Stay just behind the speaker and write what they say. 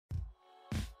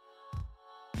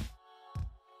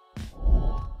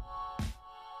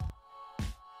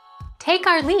Take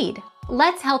our lead.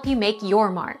 Let's help you make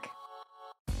your mark.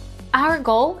 Our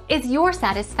goal is your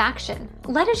satisfaction.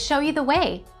 Let us show you the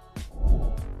way.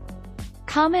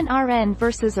 Common RN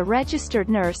versus a registered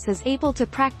nurse is able to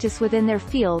practice within their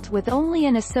field with only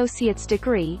an associate's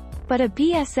degree, but a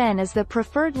BSN is the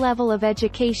preferred level of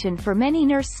education for many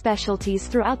nurse specialties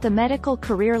throughout the medical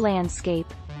career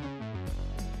landscape.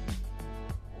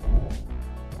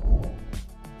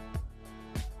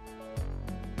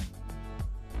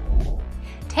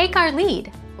 Take our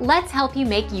lead. Let's help you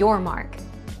make your mark.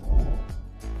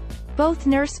 Both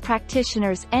nurse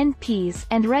practitioners (NPs)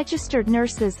 and registered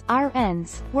nurses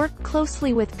 (RNs) work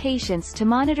closely with patients to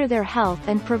monitor their health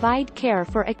and provide care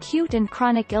for acute and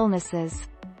chronic illnesses.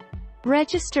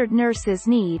 Registered nurses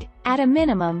need, at a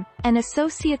minimum, an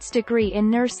associate's degree in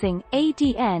nursing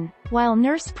 (ADN), while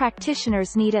nurse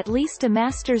practitioners need at least a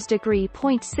master's degree.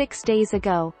 6 days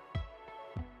ago.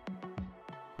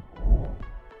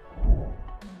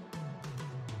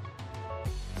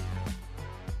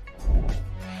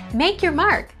 Make your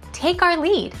mark. Take our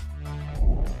lead.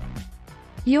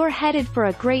 You're headed for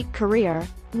a great career,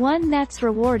 one that's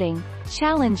rewarding,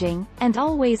 challenging, and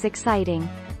always exciting.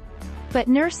 But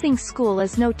nursing school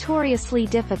is notoriously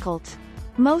difficult.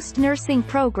 Most nursing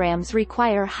programs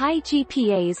require high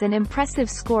GPAs and impressive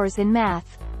scores in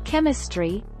math,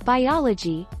 chemistry,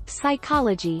 biology,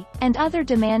 psychology, and other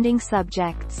demanding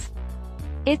subjects.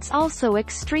 It's also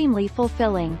extremely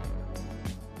fulfilling.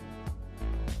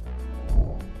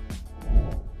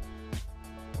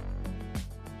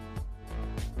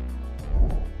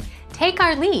 Take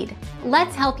our lead.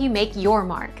 Let's help you make your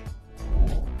mark.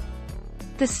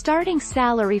 The starting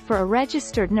salary for a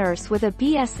registered nurse with a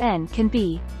BSN can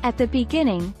be, at the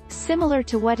beginning, similar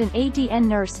to what an ADN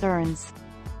nurse earns.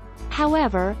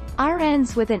 However,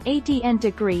 RNs with an ADN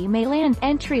degree may land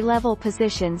entry-level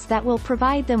positions that will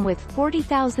provide them with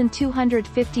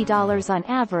 $40,250 on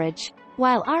average,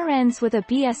 while RNs with a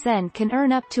BSN can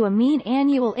earn up to a mean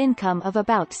annual income of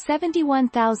about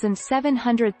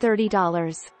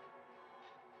 $71,730.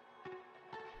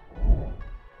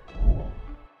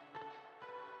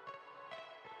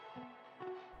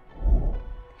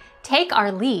 Take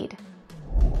our lead.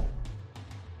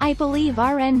 I believe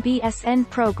RN/BSN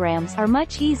programs are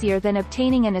much easier than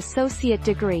obtaining an associate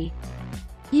degree.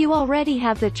 You already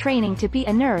have the training to be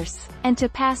a nurse, and to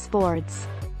pass boards.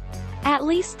 At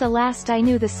least the last I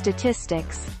knew the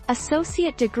statistics,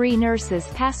 associate degree nurses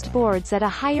passed boards at a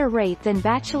higher rate than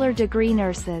bachelor degree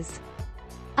nurses.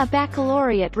 A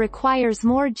baccalaureate requires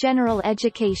more general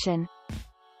education.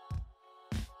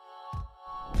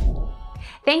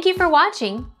 Thank you for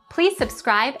watching. Please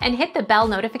subscribe and hit the bell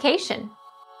notification.